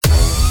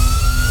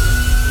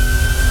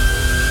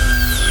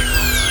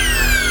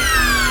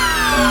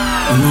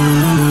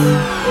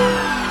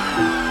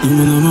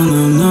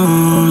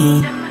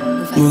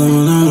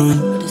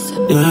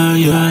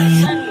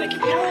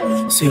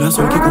C'est la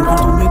seule qui comprend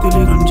tous mes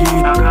télégrams.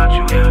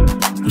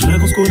 Je l'ai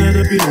qu'on se connaît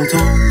depuis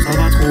longtemps. Ça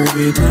va trop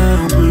vite, mais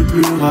on peut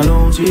plus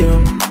ralentir.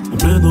 En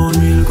plein dans le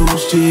mille quand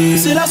je tire.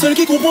 C'est la seule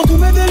qui comprend tous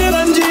mes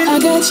télégrams.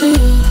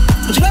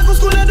 Je l'ai qu'on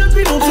se connaît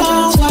depuis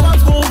longtemps. Ça va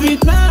trop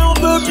vite, mais on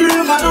peut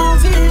plus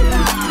ralentir.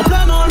 En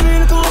plein dans le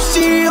mille quand je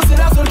tire. C'est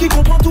la seule qui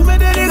comprend tous mes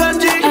télégrams.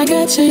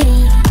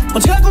 On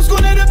dirait qu'on se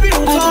connaît depuis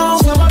longtemps.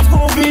 Ça va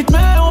trop vite,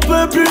 mais on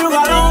peut plus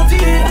ralentir.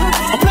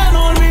 En plein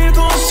dans le mille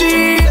quand je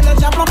tire. Elle a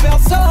déjà plein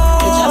personne.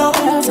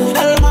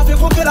 Elle m'a fait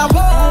croquer la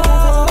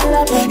porte.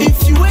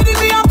 If you ready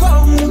me, I'm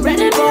come.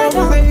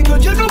 Mais que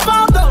Dieu nous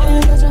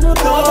pardonne. C'est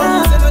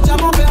le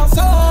diamant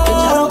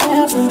personne.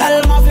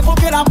 Elle m'a fait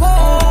croquer la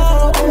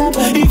porte.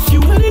 If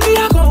you ready me,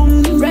 I'm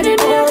come.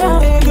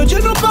 Et que Dieu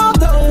nous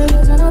pardonne.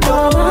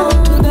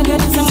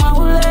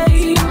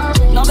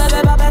 Non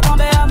bébé, pas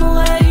tomber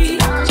amoureux.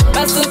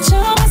 Parce que tu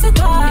c'est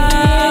toi.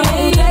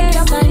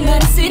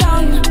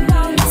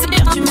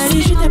 Tu m'as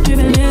dit je t'ai plus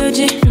belle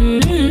mélodie.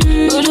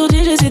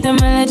 Aujourd'hui je suis ta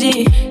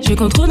maladie. Je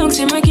contrôle donc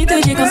c'est moi qui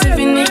te dis quand c'est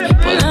fini.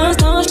 Pour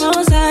l'instant je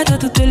pense à toi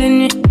toutes les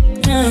nuits.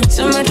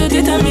 Sur ma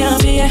tête t'as mis un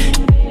billet.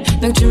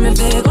 Donc tu me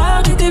fais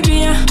croire que t'es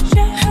bien.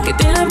 Que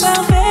t'es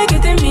l'imparfait, que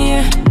t'es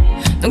mieux.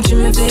 Donc tu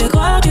me fais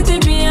croire que t'es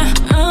bien.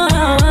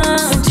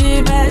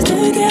 Tu passes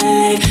toute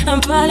l'année à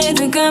parler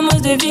de gamos,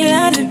 de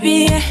villas, de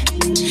billets.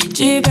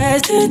 Tu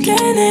passes toute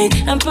l'année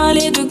à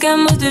parler de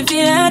gamos, de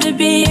villas, de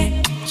billets.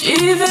 Tu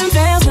veux me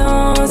faire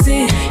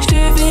danser, je te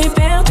fais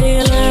perdre tes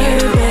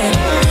repères.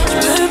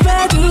 Je peux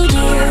pas tout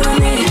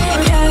donner,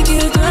 y'a que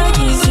toi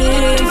qui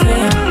sais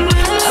faire.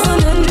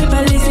 Abandonne, je vais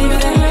pas laisser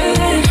faire.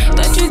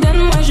 Toi tu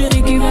donnes, moi je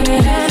récupère.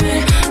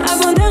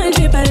 Abandonne,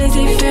 je vais pas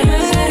laisser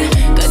faire.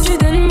 Toi tu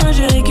donnes, moi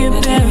je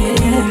récupère.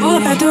 Pour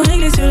pas tout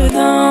régler sur le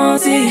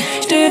danser,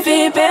 je te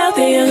fais perdre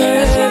tes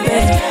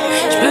repères.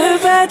 Je peux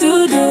pas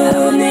tout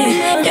donner,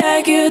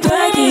 y'a que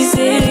toi qui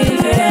sais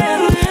faire.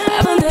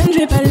 Abandonne, je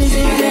vais pas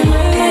laisser faire.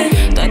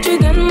 Toi tu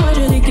donnes, moi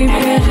je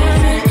récupère.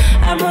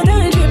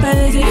 Abandonne, je vais pas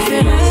laisser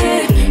faire.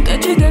 Toi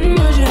tu donnes,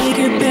 moi je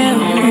récupère.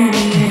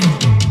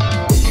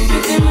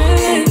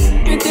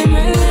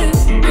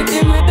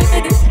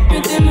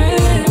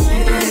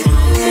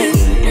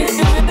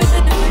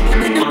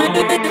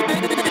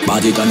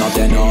 Body turn up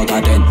 10 out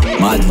of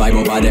 10. Mad vibe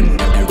over them.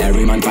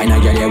 Every man find a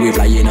girl, yeah, we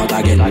flying out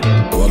again.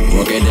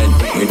 Work it then,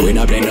 we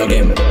not play no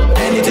game.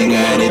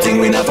 Anything,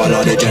 we not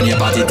follow the trend. Yeah,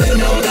 party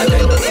 10 out of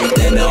 10.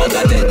 10 out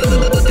of 10.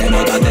 10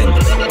 out of 10.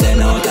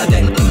 10 out of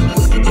 10.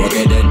 Work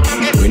it then,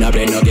 we not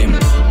play no game.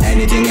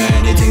 Anything,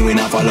 we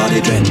not follow the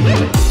trend.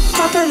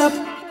 Couple up,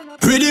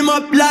 rhythm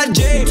up like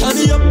J. Turn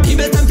it up, keep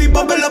it time fi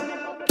bubble up.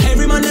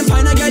 Every man them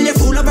find a girl, yeah,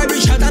 full of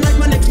vibration. And like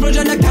man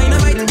explosion like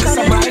dynamite.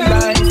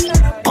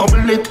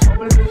 Bubble it,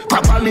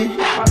 properly,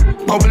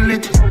 bubble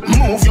it,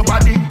 move your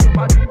body,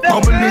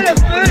 bubble it,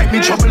 let me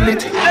trouble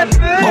it,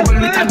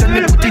 bubble it and then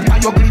me put it by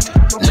your clit.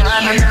 Na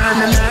na na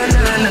na na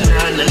na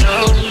na na na.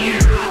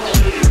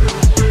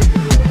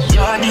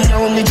 You're the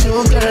only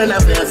true girl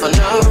I've ever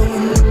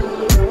known.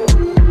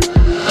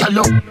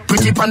 Hello,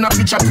 pretty pan a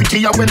picture,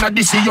 prettier when I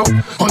see you.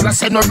 All I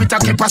say no Rita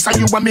que pasa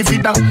you and me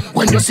vida.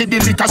 When you see the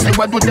litter, say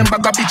what do them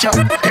bag a picture.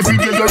 Every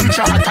day you're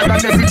richer, hotter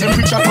than every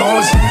temperature.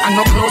 Pause, and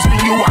no clothes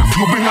bring you off,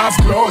 you bring off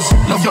clothes.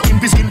 Love your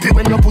skimpy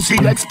when your pussy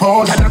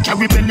exposed. And I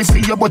carry belly for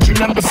you, but you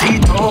on the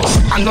feet.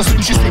 And no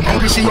slim, she stay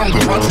hungry, she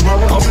hungry once more.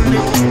 Bubble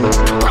it,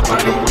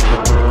 properly,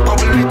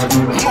 bubble it,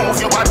 move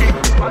your body.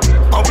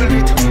 Bubble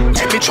it,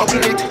 let me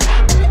trouble it.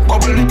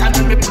 Bubble it and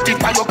then me put it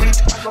by your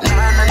clit.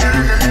 Na na na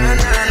na na na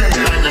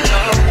na na na.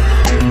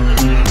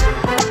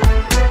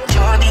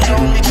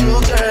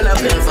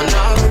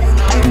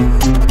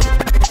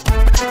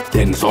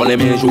 Ten son les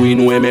mains jouer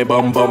nous aimer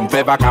bam bam.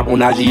 Fais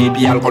vacabonage et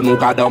puis alcool nous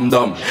ka dom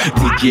dom.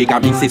 DJ ka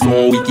mixe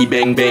son wiki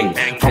bang bang.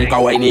 Femme ka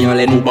wine en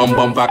les nous bam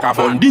bam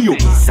vacabon. Dio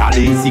qui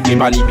salé si qui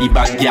bani pi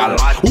bad gal.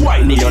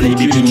 Wine en les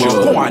baby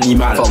mon con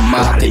animal.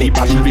 La les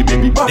pas chivi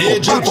baby back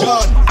up.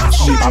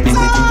 J'ai pas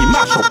besoin qui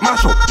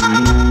mash up.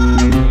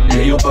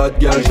 Hey yo bad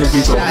gal shake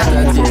it up.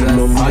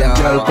 Bad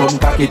gal come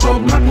pack it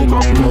up.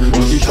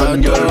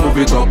 Position girl move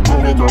it up.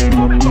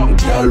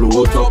 Gal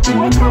what up.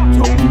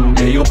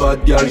 Hey yo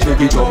bad gal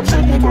shake it up.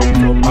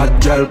 Bad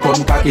girl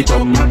come cock it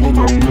up.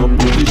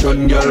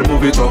 Position girl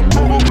move it up.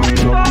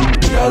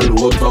 Girl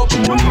what up.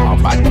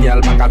 Bad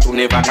girl back a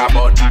tourner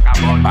vagabond.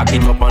 Back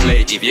it up on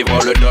lay if you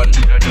vol le donne.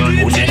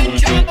 Ose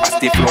passe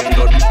tes flottes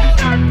donne.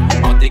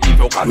 On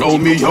t'équipe au canon. Know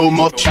me how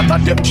much shatta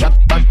them shot.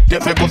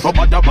 Them go so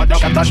bada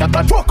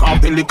shatta. Fuck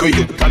off the liquor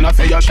you can I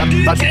say a shot.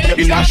 That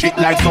in a shit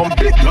like some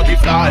big dirty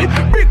fly.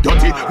 Big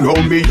dirty. Know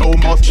me how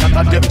much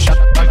shatta them shot.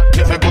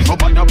 Them go so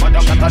bada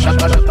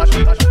shatta.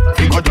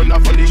 Figure done a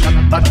funny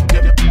shatta.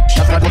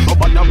 Shatta go so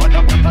bada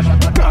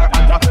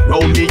shatta.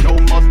 Know me how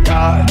much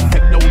die.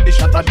 Send down the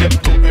shatta them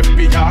to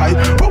FBI.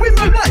 But we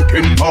not like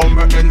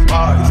informer and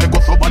spies. They go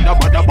so bada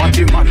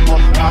body man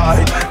must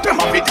die. Them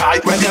have it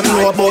tight when they them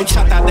know about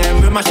Shatta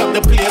them. We mash up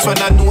the place when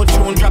I know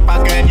tune drop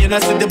again. You know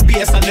see the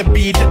bass and the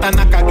beat it a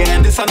knock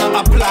again. This another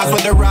applause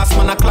when the ras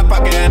man a clap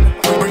again.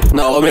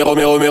 No, remets.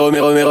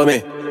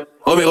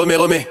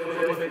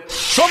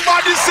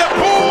 Somebody say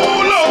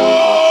pull up.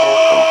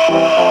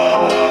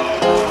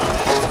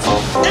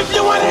 If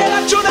you want to hear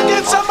that tune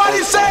again,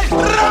 somebody say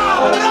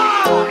ra.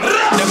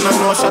 Them no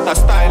know Shatta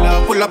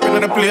style. Pull up into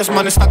the place,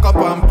 man, they stack up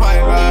and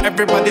pile up.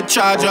 Everybody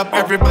charge up,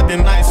 everybody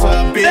nice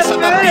up. Bass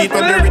and the beat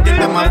when they rhythm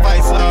them a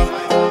vice up.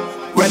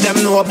 Where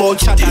them know about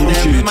Shatta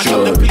them. We mash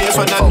up the place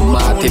when I know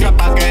tune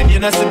drop again. You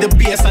know see the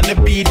bass and the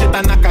beat it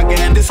a knock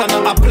again. This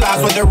another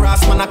applause when the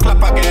ras man a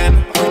clap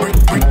again.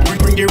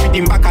 Bring the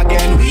rhythm back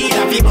again. We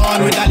have be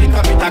born with a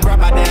little bit of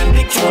grabber then.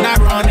 Big tune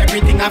around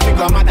everything I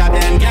figure matter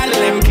then. Girl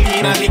them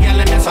clean and the girl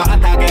them so hot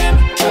again.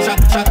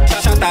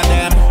 Shatta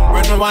them.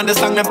 When we want the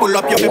song me pull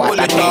up, you me pull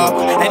it up.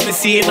 Let me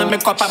see it on me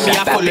cup and me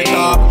a pull it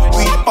up.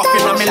 We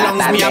puffin' on me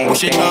lungs, me a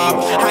push it up.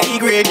 High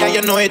grade, yeah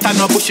you know it and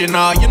no pushing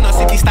up. You know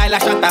see the style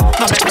of Shatta,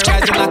 no make me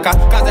rise in lacquer.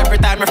 Cause every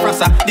time I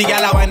frossa, the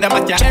girl I wind them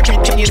at ya.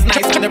 Everything is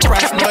nice and the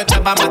price, no it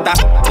never matter.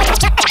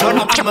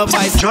 I'm a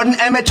vice. John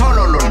aime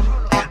Chololon.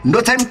 No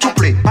time to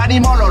play, pas ni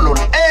mololol.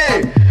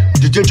 Hey,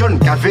 DJ John,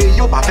 café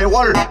yo, pas fait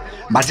wall.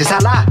 Maté ça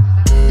là,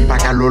 il pas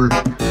qu'à lol.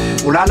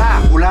 Oulala,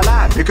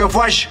 mais que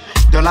vois-je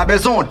dans la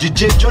maison,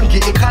 DJ John qui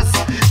écrase.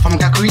 Femme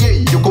qui a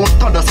crié, yo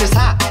content danser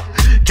ça.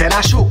 Qu'elle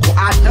a chaud, qu'on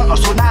attend en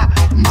sauna.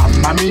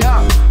 Mamma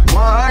mia,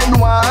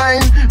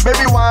 wine,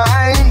 baby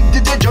wine.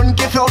 DJ John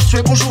qui fait au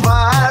sué qu'on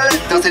cheval.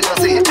 Danser,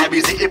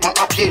 amuser et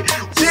prendre en pied.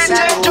 DJ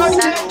John.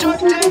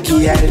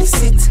 Qui a le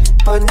site,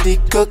 on dit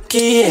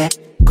coquille.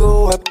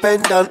 Go up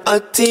and down,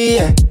 hottie,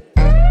 yeah.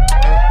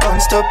 Don't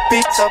stop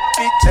it.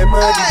 Elle m'a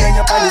dit qu'il n'y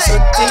a pas les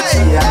sautés. Qui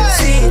a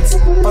le site,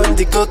 on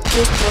dit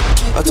coquille.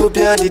 On trouve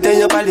bien dit qu'il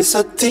n'y a pas les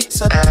sautés.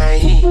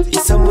 Ils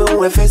sont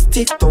moins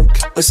investis, donc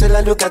au seul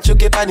à nous qu'à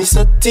choquer pas les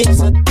sautés.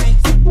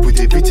 Pour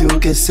débuter au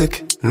qu'est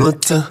sec,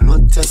 longtemps.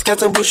 Jusqu'à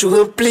ton bouche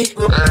rempli.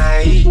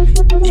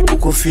 Il faut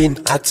qu'on finisse,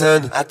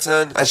 attendre.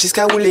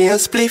 Jusqu'à rouler un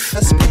spliff.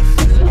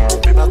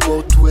 Mais ma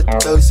cour, tout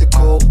est là où c'est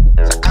court.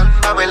 Ça calme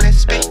pas, mais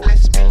l'esprit.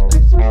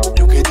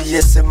 You can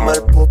dire c'est mal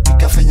pour les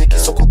caféiens qui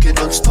sont coqués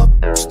non-stop.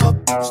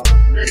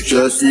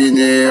 Je suis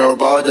né au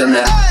bord de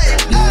mer.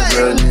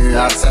 Bienvenue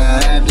à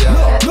Saint-Bien.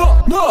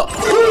 Non.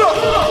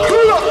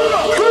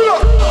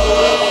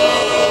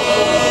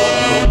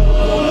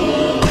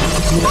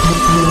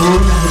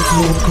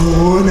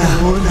 Corona.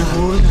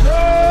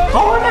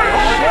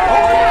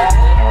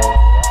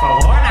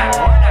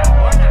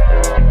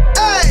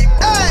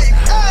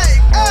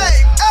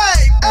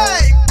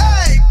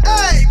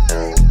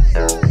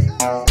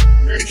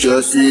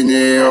 Je suis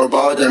né au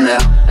bord de mer.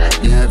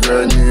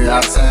 Bienvenue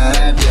à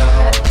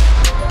Saint-Pierre,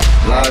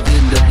 la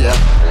ville de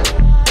Pierre.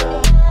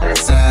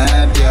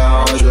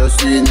 Saint-Pierre, je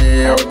suis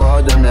né au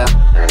bord de mer.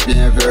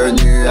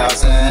 Bienvenue à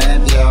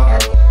Saint-Pierre,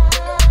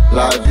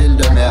 la ville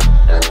de mer.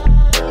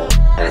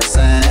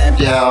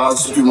 Saint-Pierre,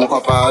 si tu m'en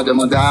crois pas,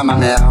 demande à ma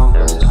mère.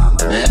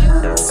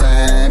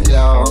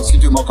 Saint-Pierre, si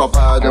tu m'en crois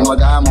pas,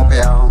 demande à mon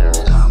père.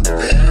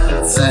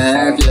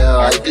 Saint-Pierre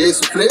a été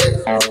soufflé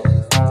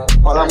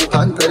par la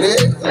montagne pelée,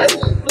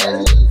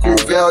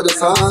 couvert de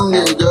sang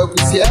et de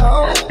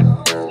poussière.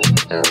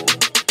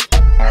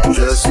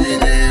 Je suis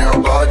né au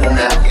bord de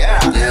mer.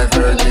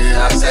 Bienvenue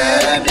à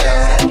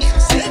Saint-Pierre,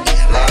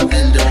 la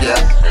ville de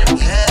Pierre.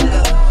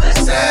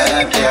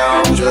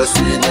 Saint-Pierre, je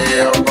suis né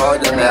au bord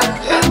de mer.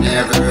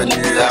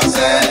 Bienvenue à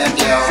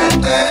Saint-Pierre,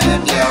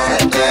 Saint-Pierre.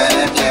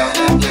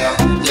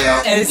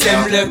 Elles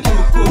aiment le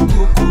coucou,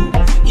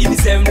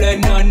 ils aiment le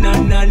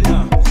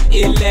non.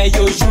 Et les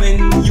yo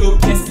joignent, yo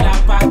pièce la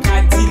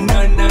pacati,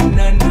 non.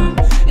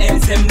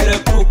 Elles aiment le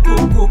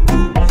coucou,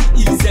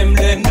 ils aiment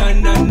le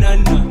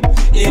non.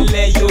 Et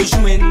les yo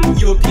joignent,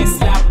 yo pièce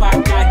la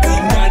pacati,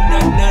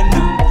 non.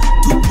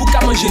 Tout pour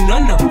qu'à manger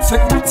non.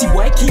 Fait parti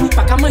boy qui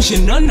pas qu'à manger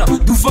non.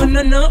 D'ouvre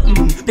non,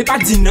 mais pas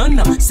dit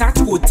non. Ça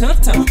trop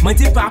tente, moi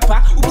t'es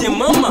papa ou bien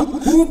maman.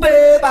 Ou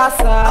pas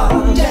ça,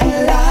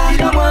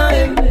 Angela, moi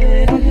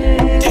aimer.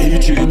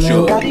 DJ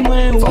Joe,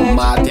 from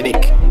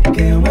Martinique.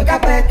 Que moi qu'à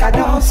faire qu'à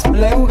danse,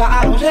 les ou qu'à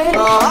allonger.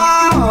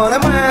 Oh, les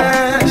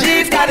mains,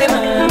 jusqu'à des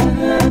mains.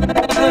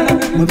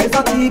 Moi vais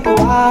sortir pour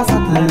voir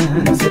Satan.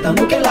 C'est un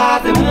mot qu'elle a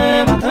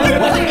demain matin.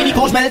 Moi j'ai fini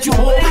quand je mets le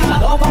turbo.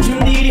 J'adore quand tu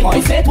me dis, dis-moi,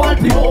 et fais-toi le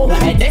plus beau.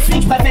 Et des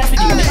flics, je préfère celui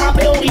qui me met un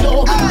peu au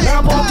rideau.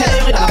 N'importe quelle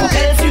heure et dans n'importe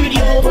quel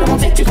studio. Tout le monde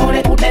sait que tu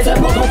connais toutes les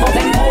œuvres dont on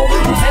t'aime trop.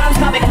 On sait tous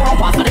qu'avec toi on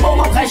passe à des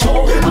moments très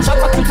chauds. À chaque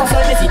fois que tu te sens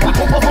seul, n'hésite pas à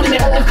comprendre ton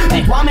numéro.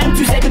 Et toi-même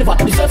tu sais que des fois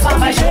plus ce sera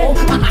très chaud.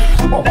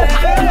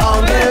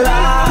 Angela,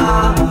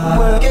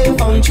 working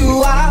from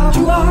Chua,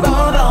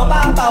 dans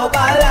papa ou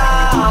pas là.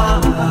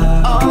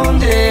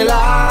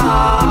 Angela,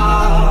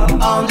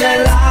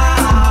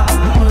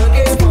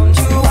 working from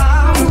Chua,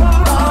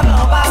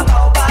 dans papa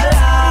ou pas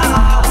là.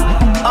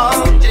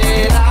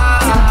 Angela.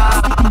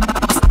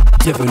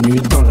 Bienvenue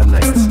dans la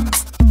night.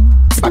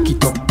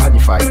 Paquito,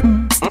 Panify.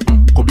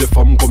 Combien de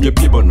femmes, combien de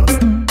pieds bonnes.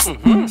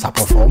 Ça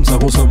prend forme, ça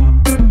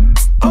consomme.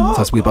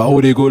 Ça se prépare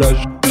au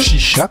décollage.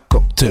 Chicha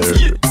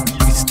cocktail.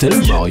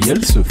 Christelle,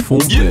 Marielle se font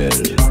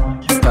belles.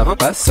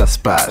 Papa, ça se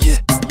passe.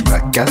 La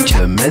case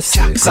de Metz,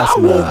 c'est ça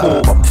se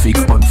marre. Pomme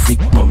flic, pomme flic,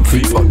 pomme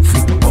flic, pomme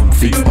flic, pomme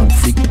flic, pomme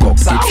flic,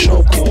 pocket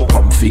choquette.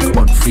 Pomme flic,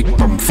 pomme flic,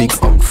 pomme flic,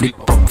 pomme flic,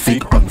 pomme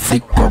flic, pomme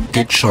flic,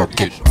 pocket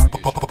choquette.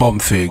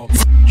 Pomme flic,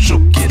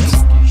 choquette.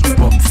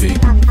 Pomme flic,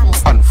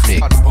 pomme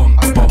flic,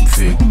 pomme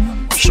flic,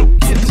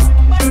 choquette.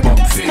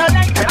 Pomme flic,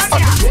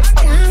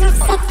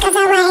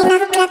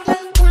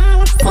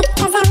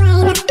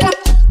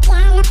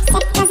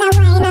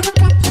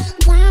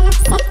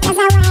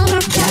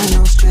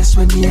 don't stress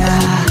when me are.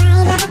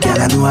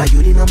 Girl, I know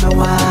you the number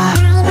one.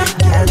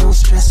 Girl, don't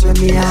stress when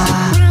me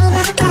are.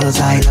 Cause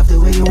I love the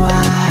way you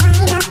are.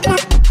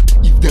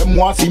 If them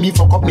want see me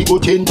fuck up, me go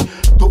change.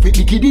 Don't fit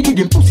me kiddie,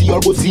 them pussy all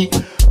go see.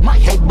 My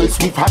head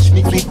best with hash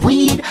mix with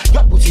weed.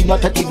 Your pussy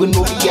not even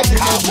know me yet.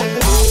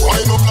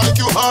 Wind up like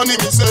you honey,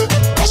 me say.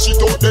 Dash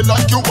it out there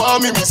like you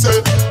want me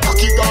say.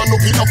 Cocky gone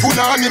up in a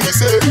punani, me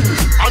say.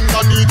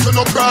 Underneath you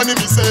no granny,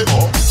 me say.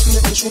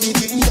 Make me show me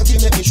thing, daddy,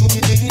 make me show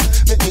me thing.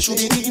 Make me show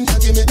me thing,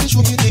 daddy, make me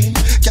show me thing.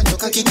 Can you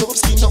cocky up,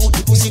 skin out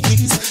the pussy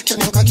please? Can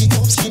you cocky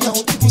up, skin out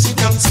the pussy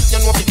dance? You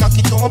know if you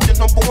cocky up, you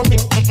no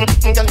boring.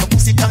 Girl, your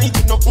pussy tight,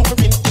 you no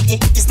boring.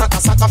 It's not a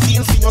soccer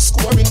field for your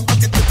scoring.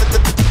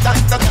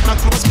 Tight, that can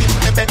close me,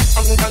 baby.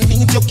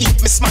 Underneath you keep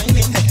me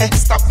smiling.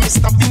 Stop me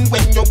stopping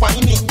when you're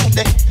whining.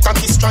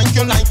 Cocky strike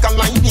you like a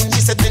lightning.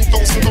 She said 10,000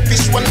 to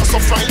fish when I'm so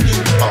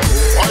frightening.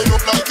 Wind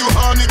up like you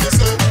honey, me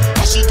say.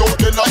 Dash it out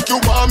there like you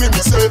want me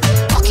say.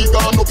 Cocky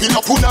gone up in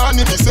a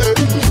punani, me say.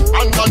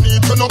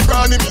 Underneath you no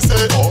granny, me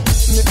say.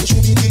 Make me show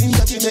me thing,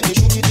 daddy, make me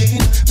show me thing.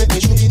 Make me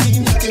show me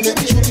thing, daddy, make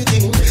me show me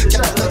thing.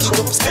 Can you cocky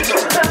up, skin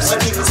out the pussy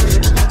please?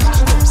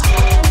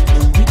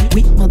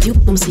 Oui, mon dieu,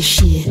 non c'est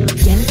chier.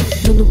 Yel,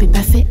 non nous peut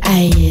pas faire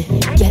aïe.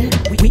 Yel,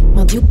 oui,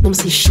 mon dieu, non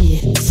c'est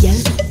chier. Yel,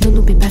 non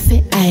nous peut pas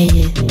faire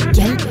aïe.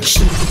 Yel,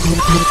 chier.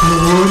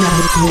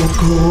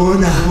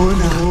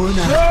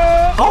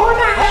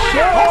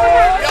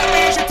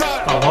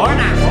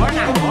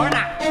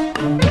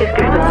 Qu'est-ce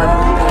que je devrais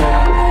vous dire?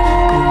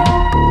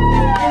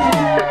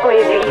 Ce son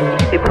est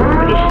véridique, c'est beaucoup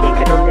plus chier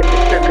que dans des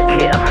petits un peu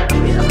clairs.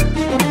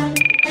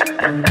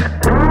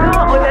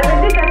 Non, on avait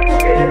déjà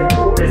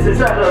trouvé. C'est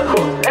ça, je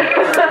trouve.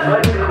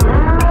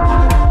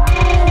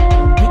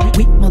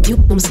 Oui, mon dieu,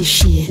 non c'est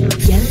chier.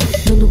 Yel,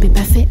 non nous peut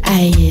pas faire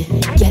aïe.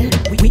 Yel,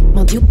 oui,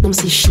 mon dieu, non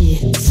c'est chier.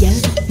 Yel,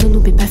 non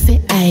nous peut pas faire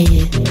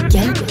aïe.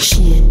 Yel,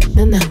 chier.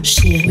 Non, non,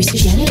 chier. Oui, c'est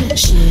chier.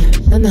 Chier.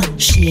 Non, non,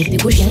 chier. Des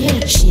gros chier.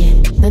 Chier.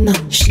 Non, non,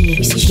 chier.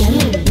 Oui, c'est chier.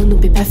 Non nous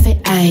peut pas faire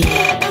aïe.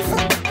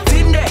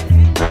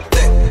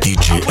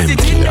 DJ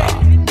Killa.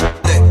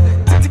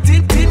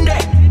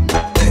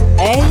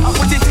 Hey,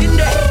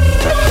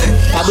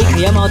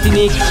 fabrique à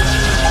Martinique.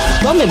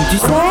 Toi-même, tu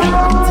sais,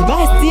 tu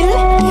vas style,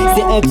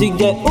 c'est un truc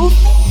de ouf.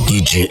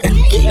 DJ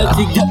Killa. Un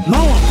truc de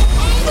malade.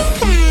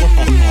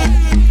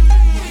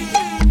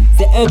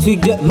 C'est un truc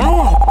de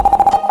malade.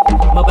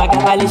 Mon bac à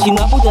parler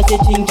chinois ou dans c'est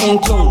ching ching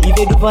chong. Il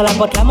veut devant la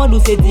porte la mode ou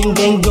c'est ding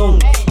ding dong.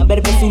 Un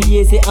bel pet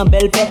soulier c'est un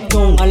bel pet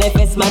tong. En les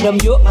fesses madame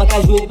yo, on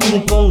ka jouer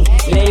ping pong.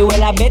 Là où est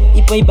la bête,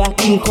 il peut y battre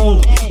King Kong.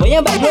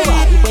 Voyez bas il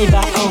peut y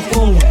battre Hong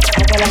Kong.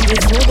 On fait la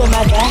question de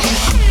madame,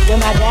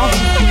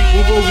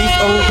 il faut vite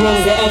Hong Kong.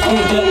 C'est un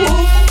truc de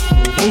ouf.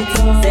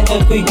 C'est un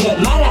truc de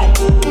malade.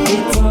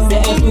 C'est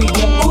un truc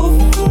de ouf.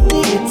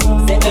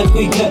 C'est un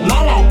truc de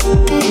malade.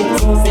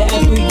 C'est un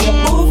truc de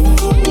ouf.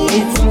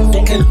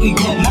 C'est un truc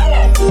de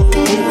malade.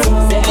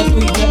 C'est un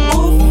truc de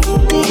ouf.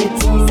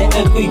 C'est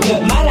un truc de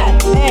malade.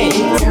 Hey,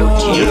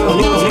 DJ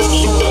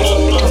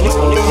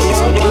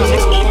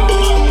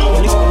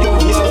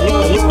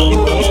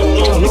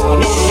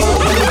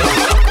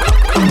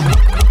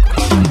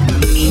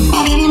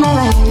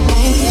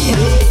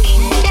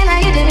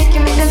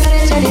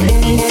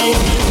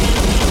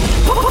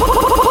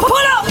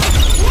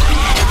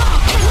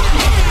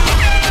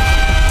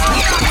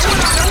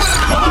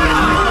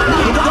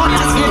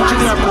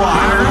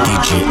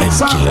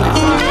Killa.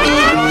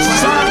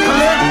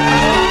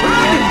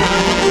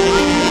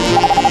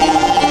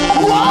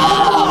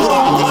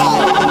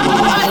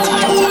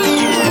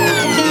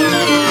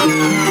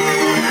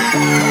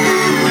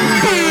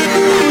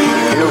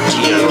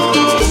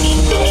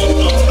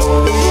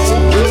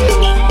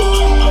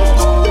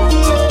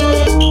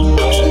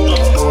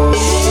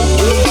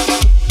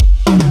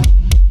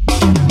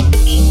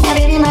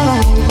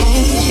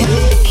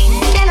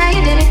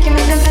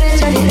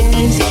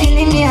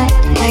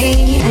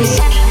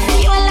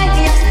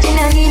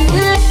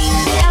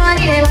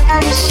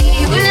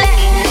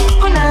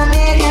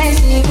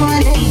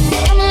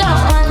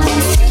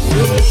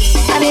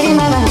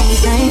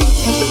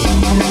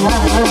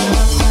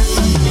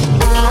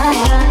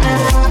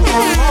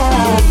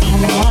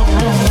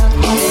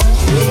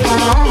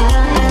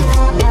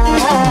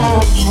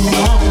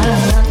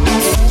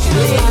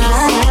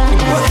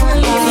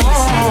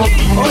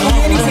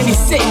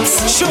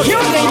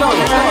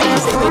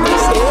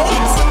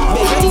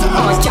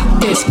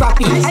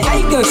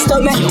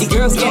 The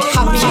girls get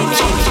happy.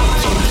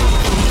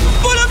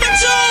 Pull up the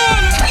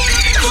tune!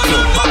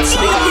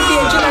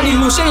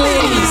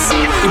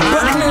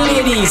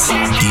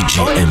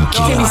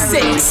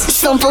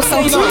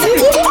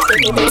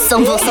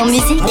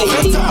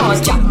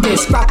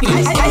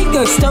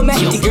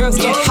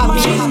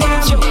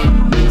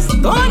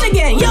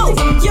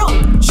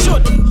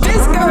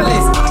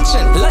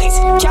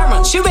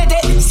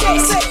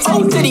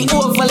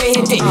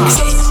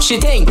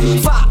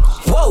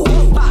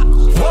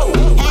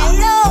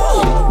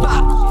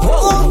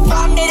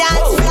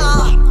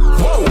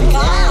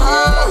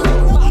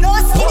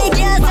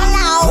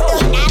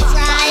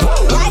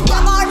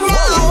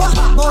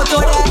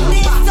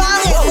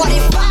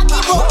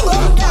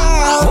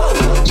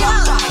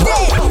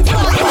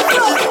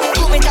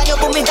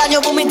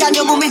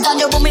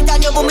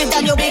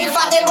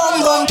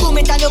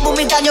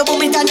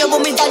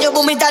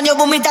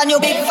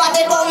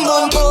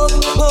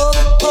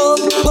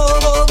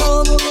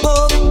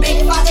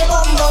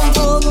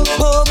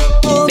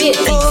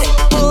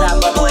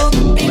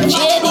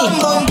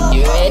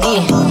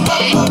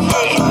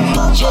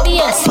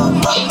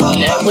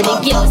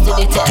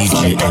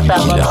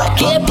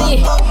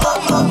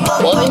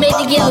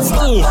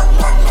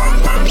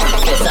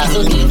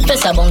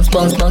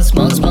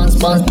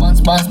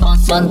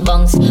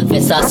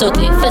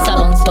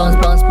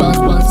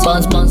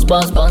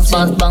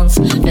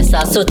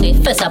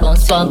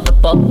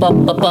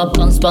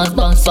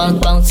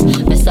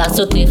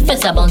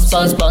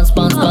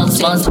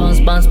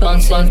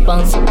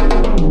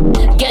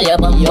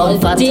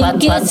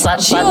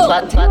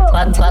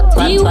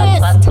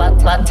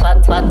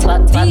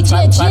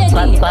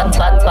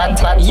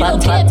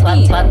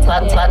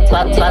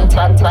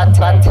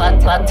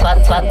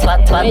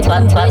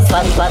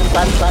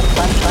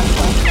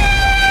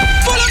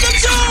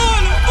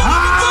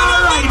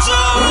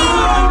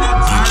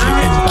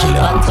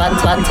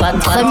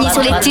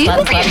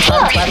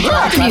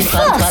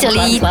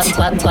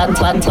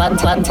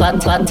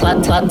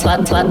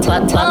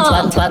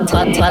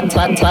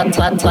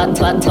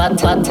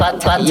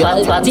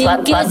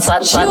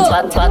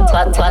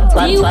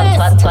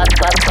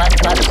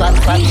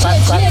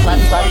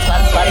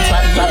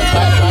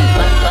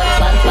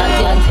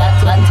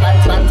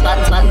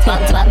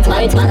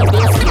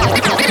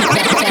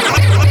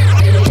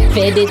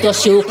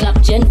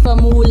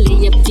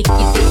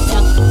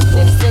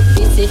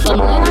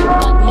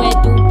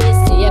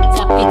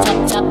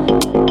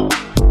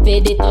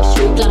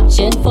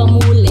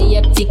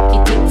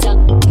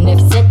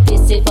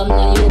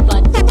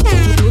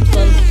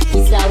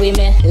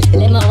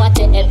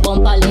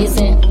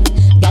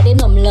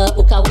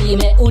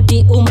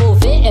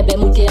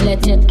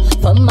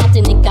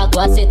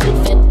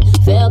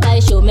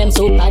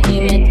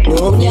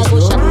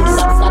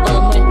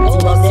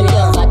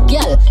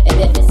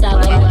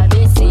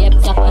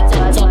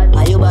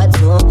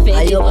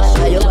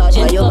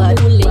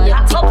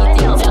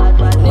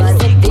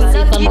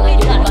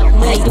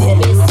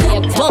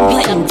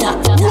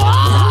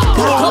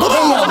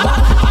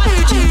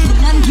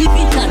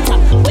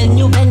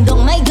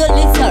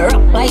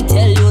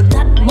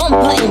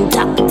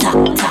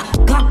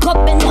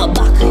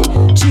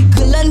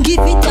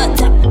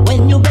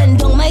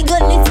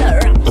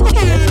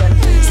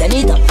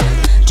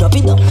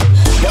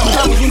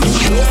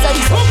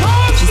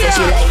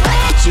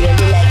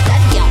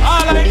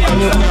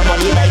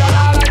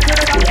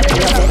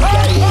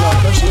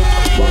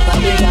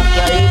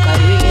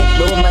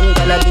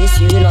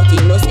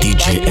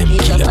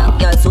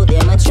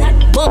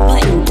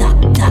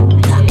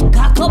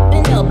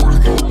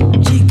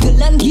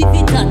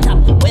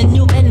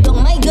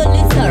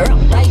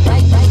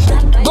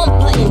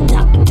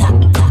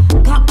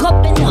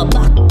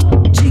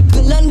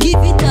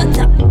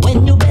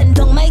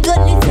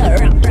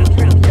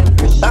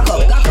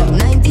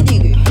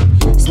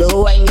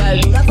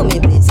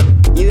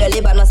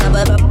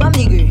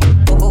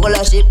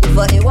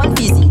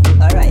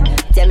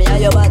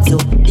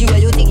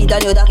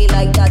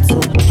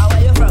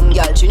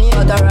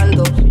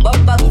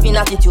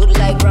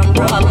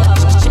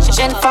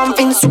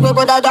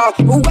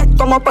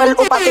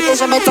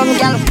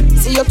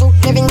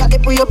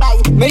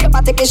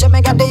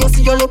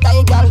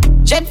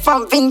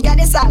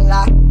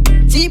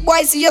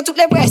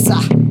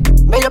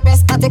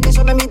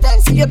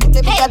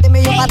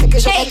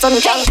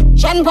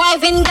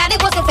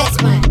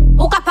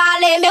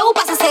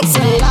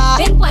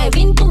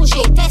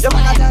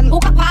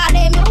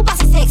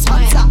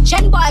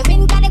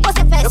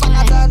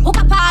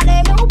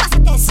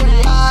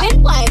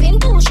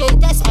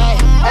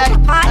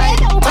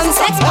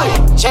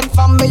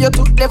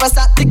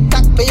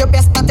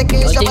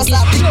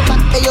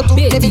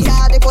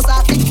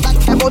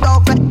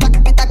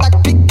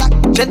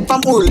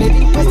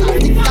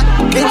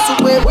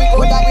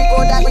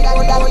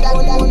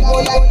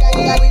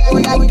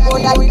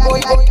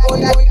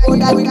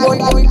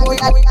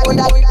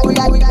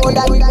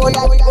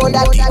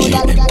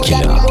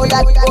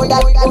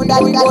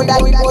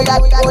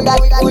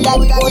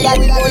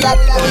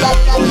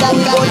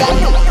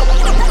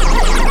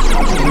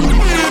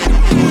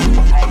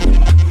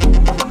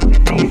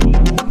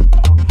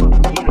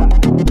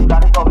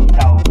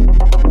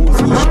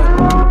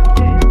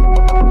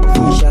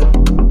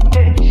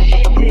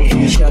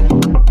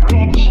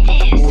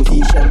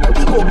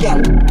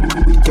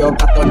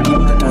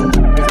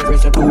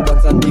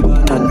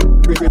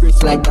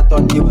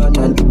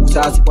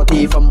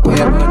 tea from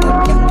where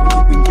banan.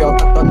 Bring your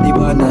cat on the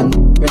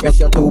banan. Press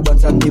your two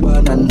buns on the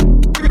banan.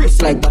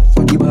 Press like that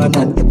for the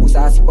banan. The pussy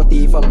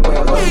sipoti from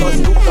where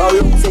banan. Look how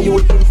long say you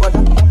looking for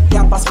that.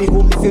 Can't pass me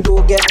home if you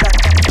don't get that.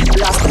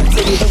 Last time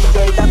say you don't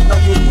get that. Now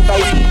you need to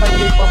sleep and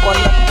live up on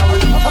that.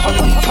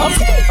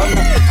 On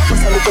that.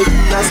 What's a little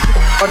gymnastic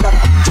on that.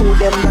 Show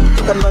them that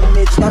you can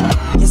manage that.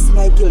 Yes,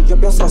 my girl,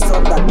 drop your sauce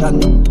on that.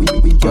 And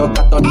bring your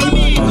cat on the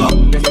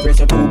banan. Press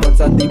your two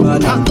buns on the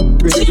banan.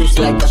 Press your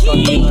like that on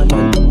the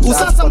banan. Who's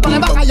that some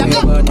back I got?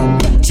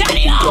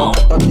 Cherry out.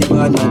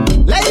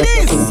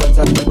 Ladies.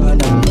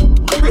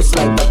 Press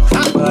like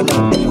that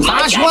banan.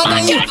 Marche moi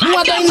d'ailleurs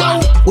now.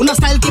 Una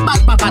style qui bat.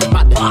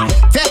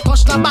 Fais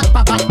coche la bat.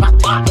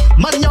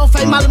 Man yo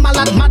fait mal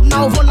malade mad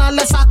now. Volant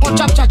laisse ça qu'on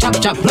chap.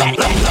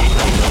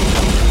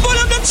 Pull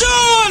up the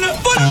tune!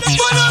 Pull up the tune!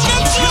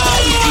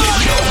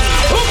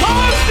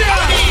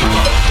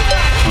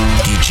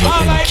 DJ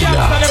and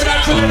Killa.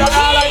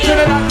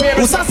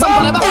 Who's that some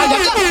back I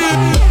got?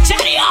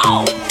 Cherry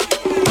out.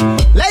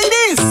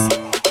 Ladies.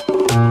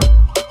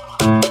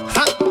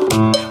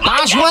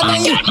 Marche moi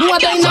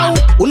d'ailleurs now.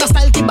 Una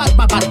style qui bat.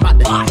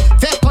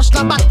 Fais coche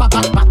la bat.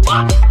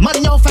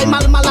 Man yo fait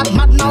mal malade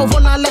mad now.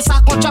 Volant laisse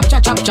ça qu'on chap.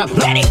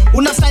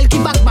 Una style qui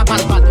bat.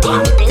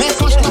 Fais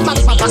coche la bat.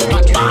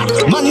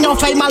 Man yo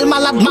fait mal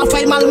malade, ma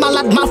fait mal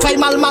malade.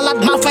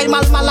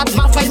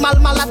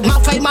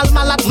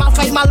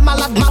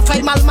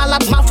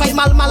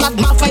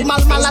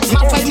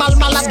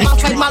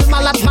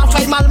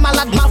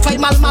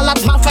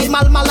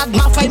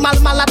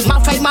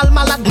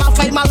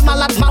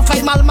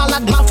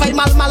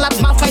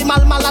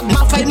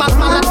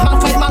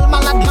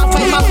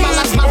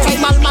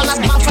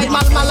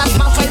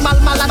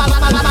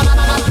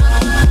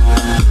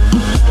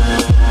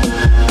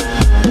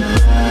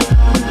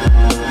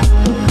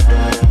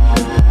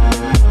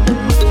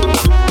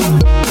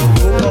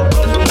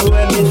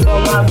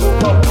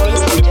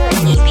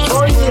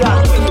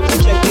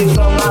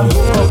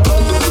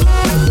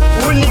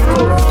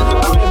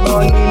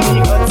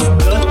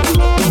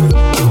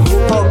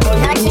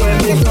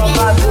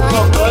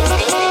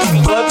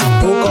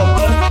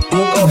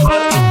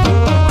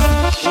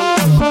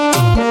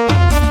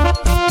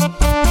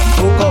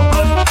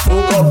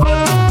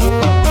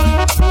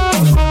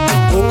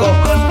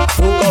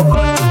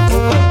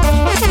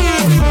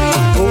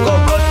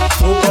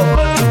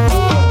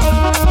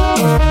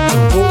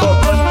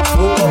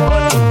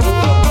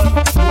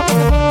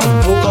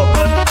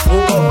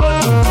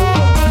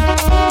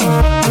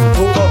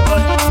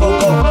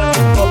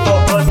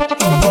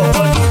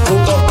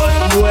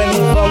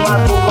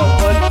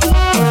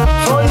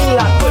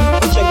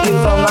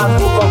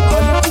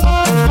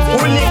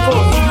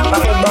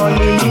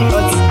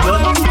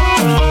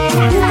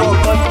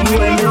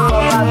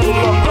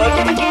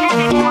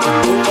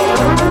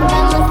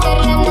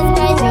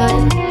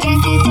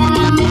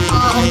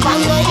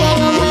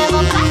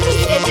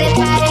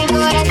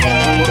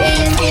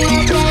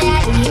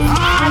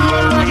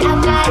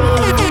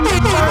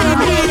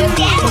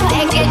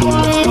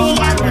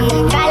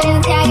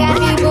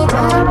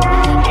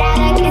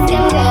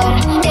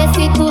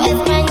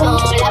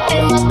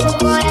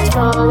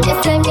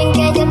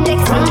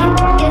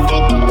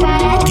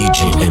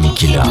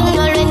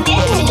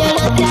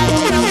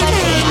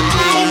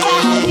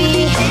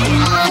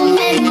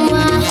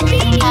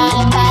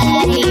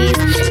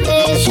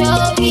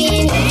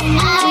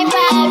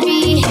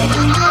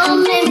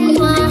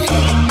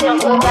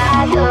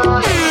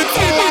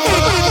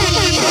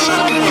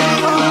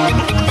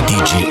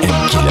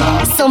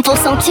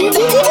 Titre,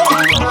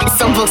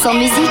 100%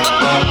 musique.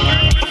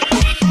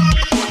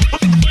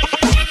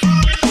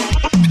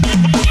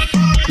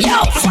 Yo,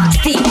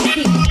 Foxy.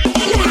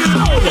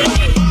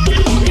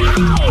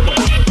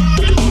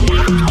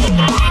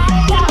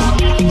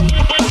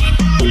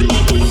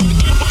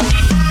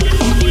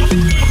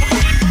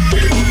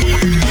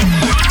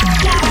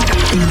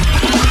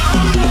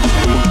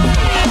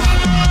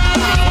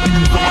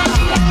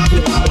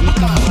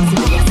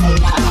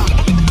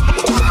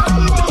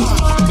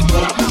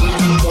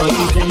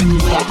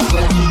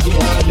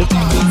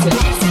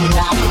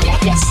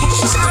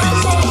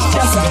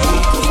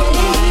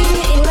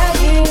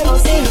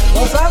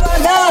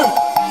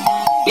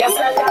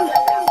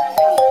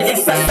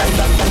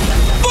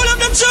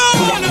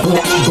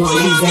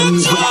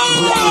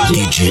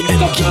 DJ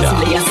and Killa.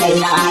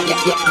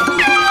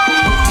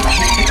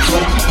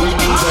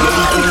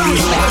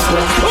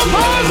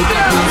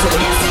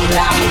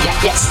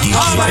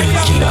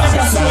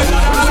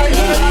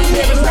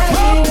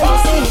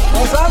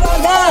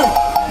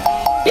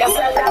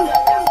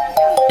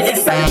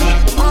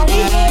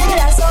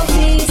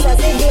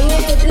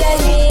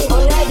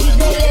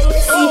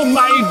 Oh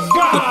my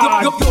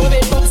God!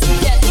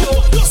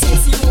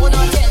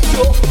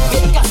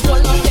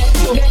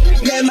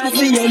 Get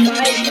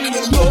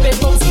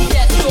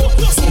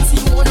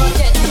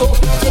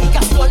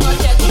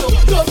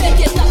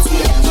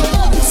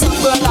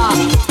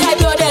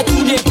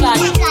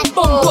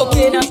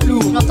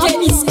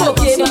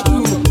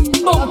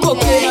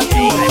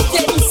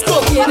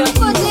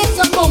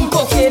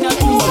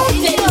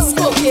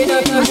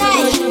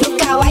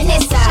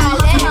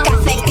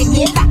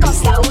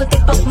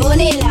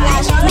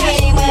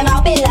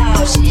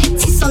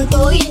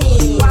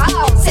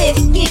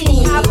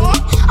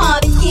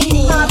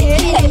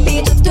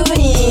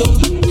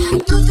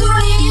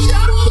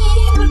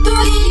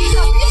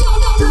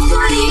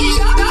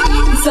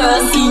Ça,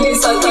 signé,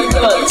 ça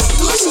t'accroche.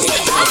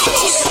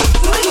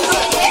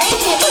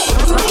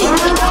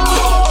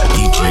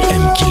 DJ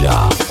Killa.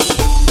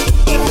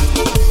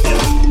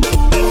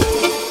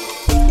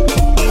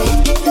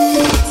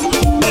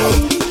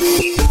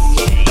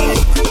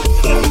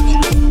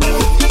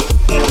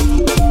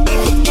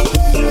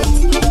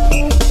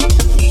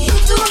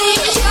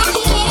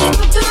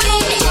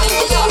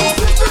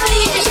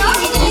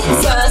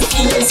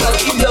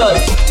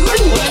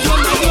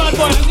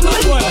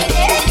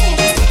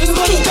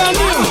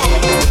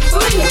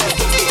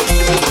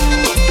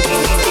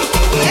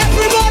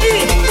 Everybody,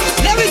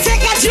 let me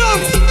take a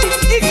jump.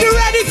 If you're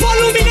ready for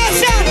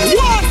illumination,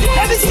 1,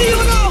 let me see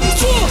you now.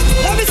 2,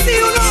 let me see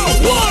you now.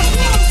 1,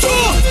 2,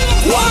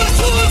 1,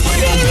 2,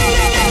 3.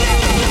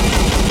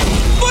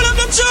 Pull up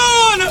the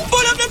tune,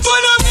 pull up the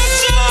tune.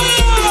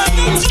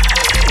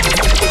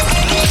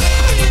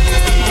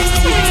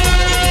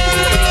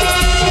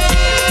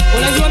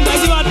 Well, that's one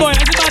bad boy,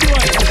 that's a bad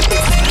boy.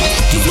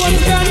 This one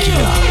is down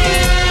here.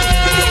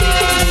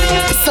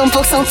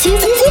 100%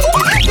 tube,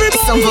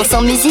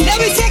 100% musique. Let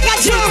me take a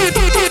jump.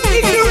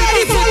 If you're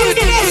ready for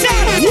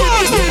illumination, 1,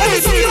 let me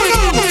see you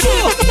now. 2,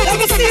 let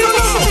me see you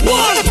now.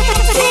 1, 2,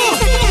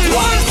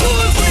 1, 2,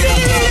 3.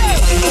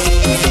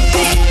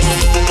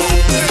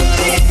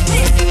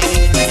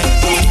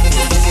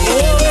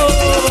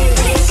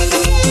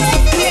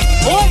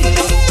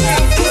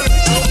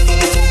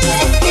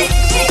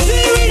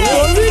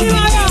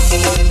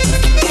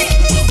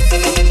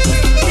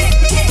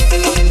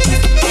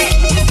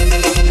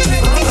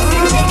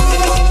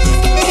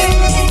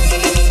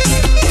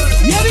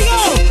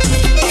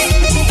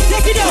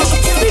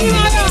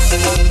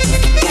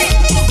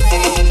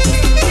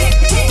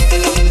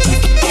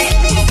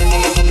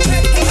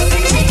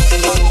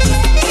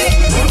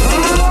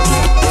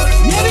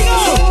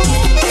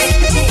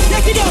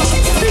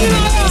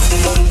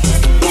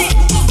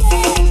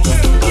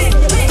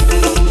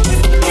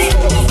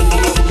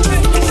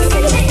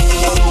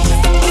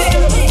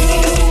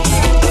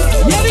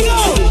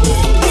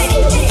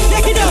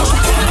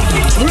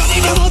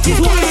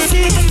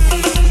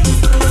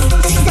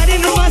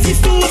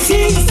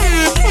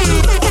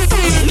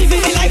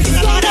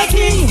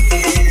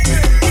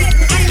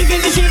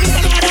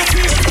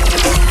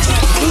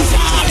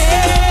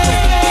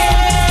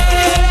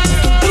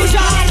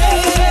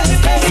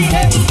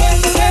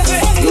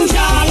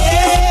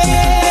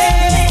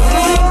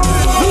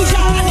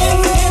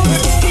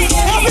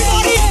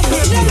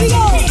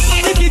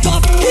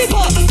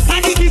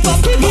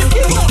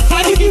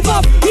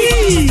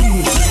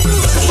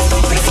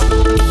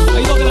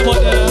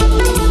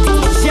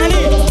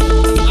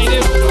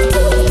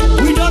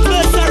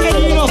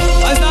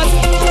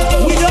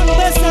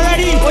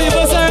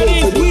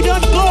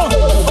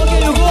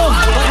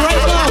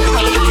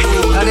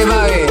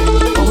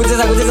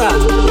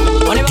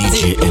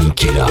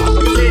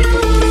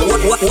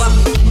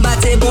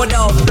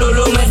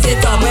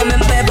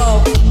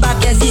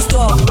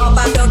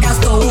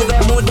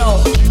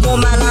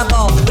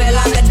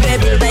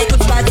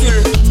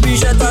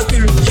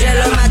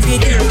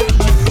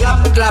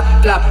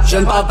 Je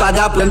ne parle pas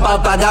d'app, je ne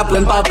parle pas d'app, je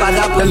ne parle pas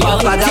d'app, je ne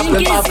parle pas d'app, je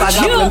ne parle pas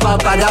d'app, je ne parle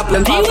pas d'app, je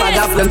ne parle pas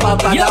d'app, je ne parle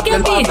pas d'app, je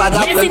ne parle pas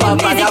d'app, je ne parle pas d'app, je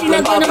ne parle pas d'app, je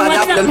ne parle pas d'app, je ne parle pas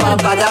d'app, je ne parle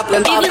pas d'app, je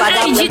ne parle pas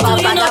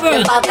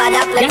d'app,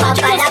 je ne parle pas d'app, je ne parle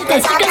pas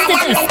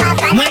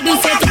d'app. Moi de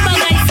cette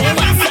pareil, c'est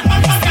WhatsApp,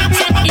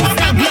 Snapchat,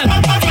 Instagram,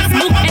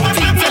 Facebook et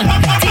Twitter,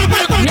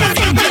 TikTok,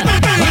 Messenger.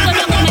 We go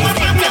down on my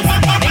status,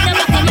 bend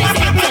back on my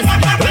status,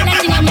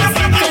 relating on my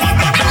status,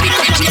 pick up on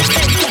my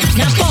status.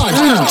 Now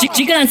pause,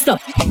 chicken and stop.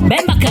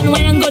 Bend back and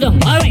wine and go down.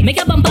 Alright,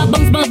 make a bumper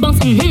bounce, bounce, bounce.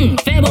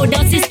 Fair bow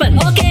down, spell.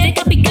 Okay, take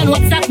a pic and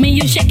WhatsApp me.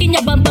 You shaking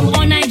your bum bum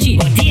on IG.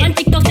 On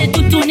TikTok c'est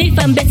tout tourné,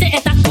 femme baissée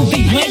et ta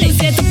copine. Moi de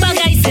c'est tout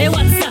pareil, c'est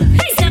WhatsApp,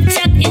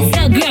 Snapchat,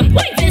 Instagram,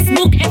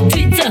 Facebook et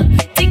Twitter,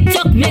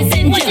 TikTok,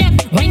 Messenger.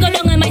 Wine go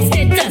down on my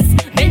status,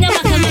 bend your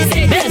back on my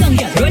status,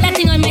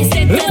 relating on my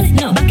status.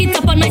 Now back it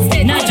up on my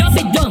status. Now drop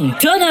it down,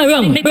 turn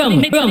around,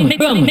 brum, brum,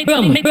 brum, brum,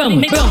 brum, brum,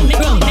 brum, brum,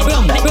 brum,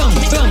 brum, brum,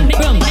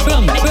 brum,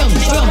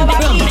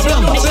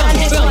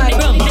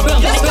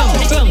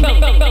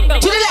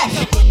 To the left,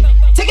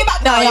 take it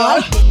back now,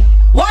 y'all.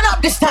 One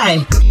up this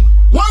time,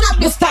 one up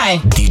this time.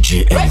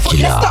 DJ Right foot,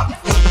 let's Killa. stop.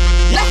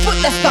 Left foot,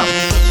 let's stop.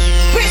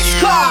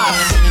 Crisscross,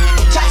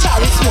 cha-cha,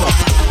 we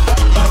smoke.